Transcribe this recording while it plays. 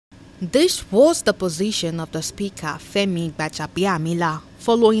This was the position of the Speaker, Femi Gbajabiamila,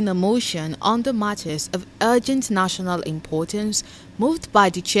 following a motion on the matters of urgent national importance moved by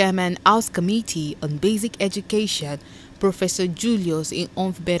the Chairman House Committee on Basic Education, Professor Julius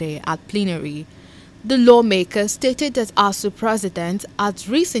Inonfbere at plenary. The lawmaker stated that Asuu president had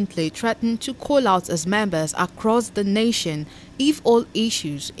recently threatened to call out his members across the nation if all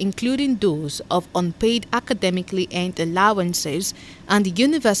issues, including those of unpaid academically earned allowances and the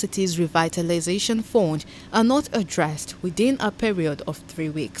university's revitalization fund, are not addressed within a period of 3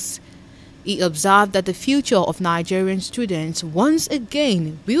 weeks. He observed that the future of Nigerian students once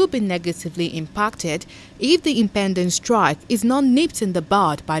again will be negatively impacted if the impending strike is not nipped in the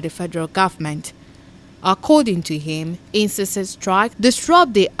bud by the federal government. According to him, incessant strike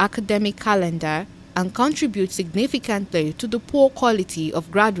disrupt the academic calendar and contribute significantly to the poor quality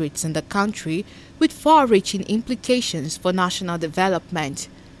of graduates in the country, with far-reaching implications for national development.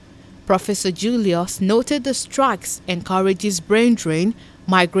 Professor Julius noted the strikes encourages brain drain,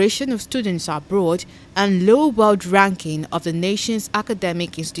 migration of students abroad, and low world ranking of the nation's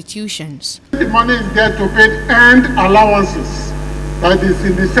academic institutions. The money is there to pay earned allowances that is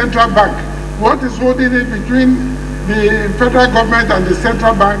in the central bank. What is holding it between the federal government and the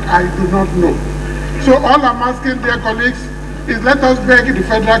central bank, I do not know. So all I'm asking, dear colleagues, is let us beg the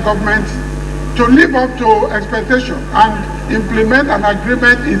federal government to live up to expectation and implement an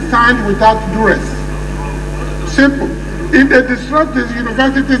agreement is signed without duress. Simple. If they disrupt these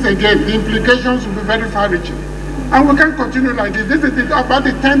universities again, the implications will be very far-reaching. And we can't continue like this. This is about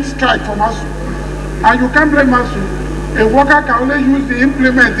the 10th strike from Asuu. And you can't blame Asuu. A worker can only use the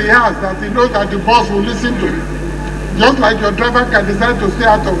implement he has that he knows that the boss will listen to him. Just like your driver can decide to stay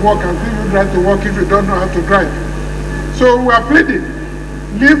out of work and still you drive to work if you don't know how to drive. So we are pleading,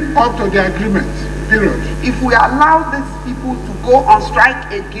 live up to the agreement, period. If we allow these people to go on strike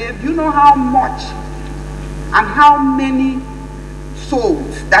again, do you know how much and how many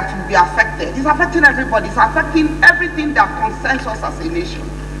souls that will be affected? It's affecting everybody. It's affecting everything that concerns us as a nation.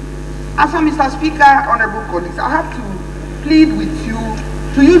 And so, Mr. Speaker, honorable colleagues, I have to plead with you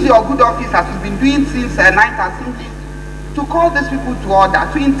to use your good office as you've been doing since 9th Assembly to call these people to order,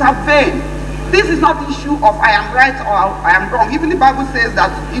 to intervene. This is not the issue of I am right or I am wrong. Even the Bible says that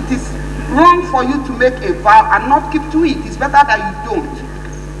it is wrong for you to make a vow and not keep to it. It's better that you don't.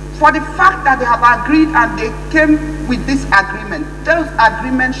 For the fact that they have agreed and they came with this agreement, those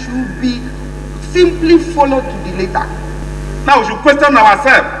agreements should be simply followed to the letter. Now we should question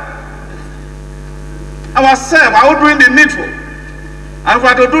ourselves. Are we doing the needful? And if we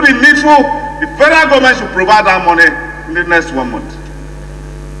are to do the needful, the federal government should provide that money in the next 1 month.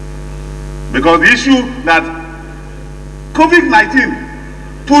 Because the issue that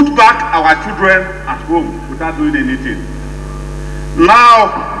COVID-19 put back our children at home without doing anything.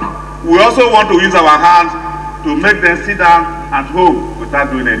 Now, we also want to use our hands to make them sit down at home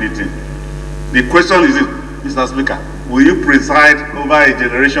without doing anything. The question is, Mr. Speaker, will you preside over a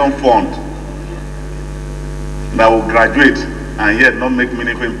generation fund that will graduate and yet not make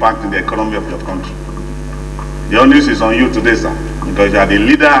meaningful impact in the economy of your country? The onus is on you today, sir, because you are the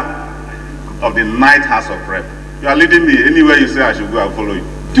leader of the 9th House of Rep. You are leading me. Anywhere you say I should go, I'll follow you.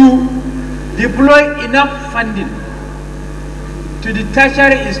 To deploy enough funding to the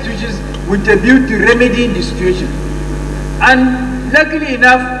tertiary institutions with a view to remedying the situation. And luckily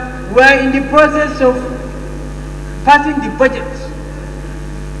enough, we are in the process of passing the budget.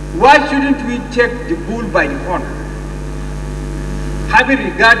 Why shouldn't we take the bull by the horn, having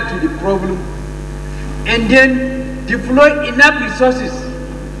regard to the problem, and then deploy enough resources,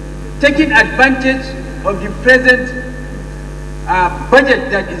 taking advantage of the present budget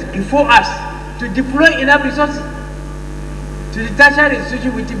that is before us, to deploy enough resources to the tertiary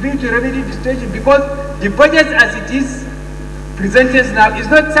institution with the view to remedy the situation, because the budget as it is presented now is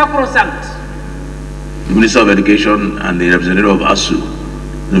not sacrosanct. The Minister of Education and the representative of Asuu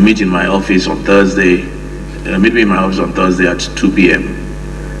will meet in my office on Thursday. Meet me in my office on Thursday at 2 p.m.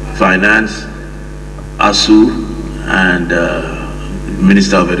 Finance, Asuu, and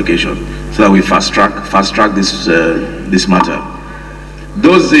Minister of Education, so that we fast track this matter.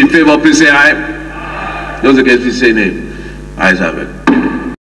 Those in favor, please say aye. Those against, please say nay. Ayes have it.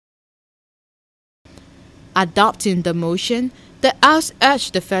 Adopting the motion, the House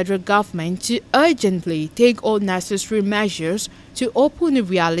urged the federal government to urgently take all necessary measures to open a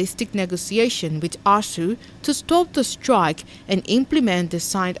realistic negotiation with Asuu to stop the strike and implement the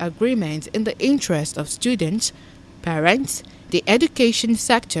signed agreement in the interest of students, parents, the education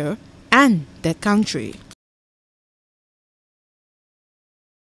sector, and the country.